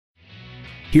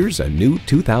Here's a new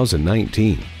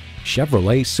 2019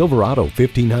 Chevrolet Silverado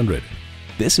 1500.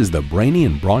 This is the brainy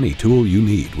and brawny tool you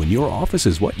need when your office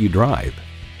is what you drive.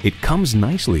 It comes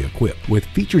nicely equipped with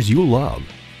features you love: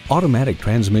 automatic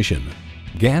transmission,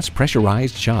 gas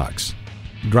pressurized shocks,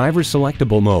 driver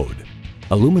selectable mode,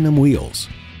 aluminum wheels,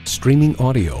 streaming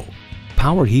audio,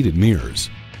 power heated mirrors,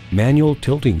 manual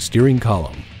tilting steering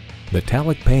column,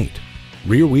 metallic paint,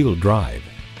 rear wheel drive,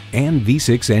 and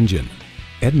V6 engine.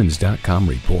 Edmunds.com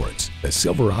reports the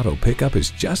Silverado pickup is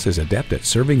just as adept at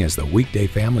serving as the weekday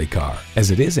family car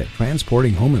as it is at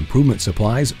transporting home improvement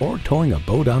supplies or towing a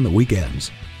boat on the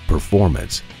weekends.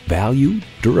 Performance, value,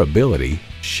 durability,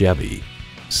 Chevy.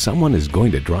 Someone is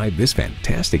going to drive this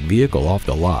fantastic vehicle off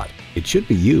the lot. It should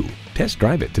be you. Test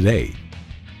drive it today.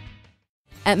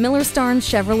 At Miller Starnes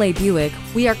Chevrolet Buick,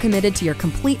 we are committed to your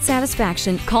complete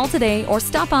satisfaction. Call today or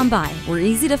stop on by. We're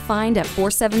easy to find at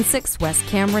 476 West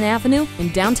Cameron Avenue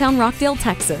in downtown Rockdale,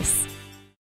 Texas.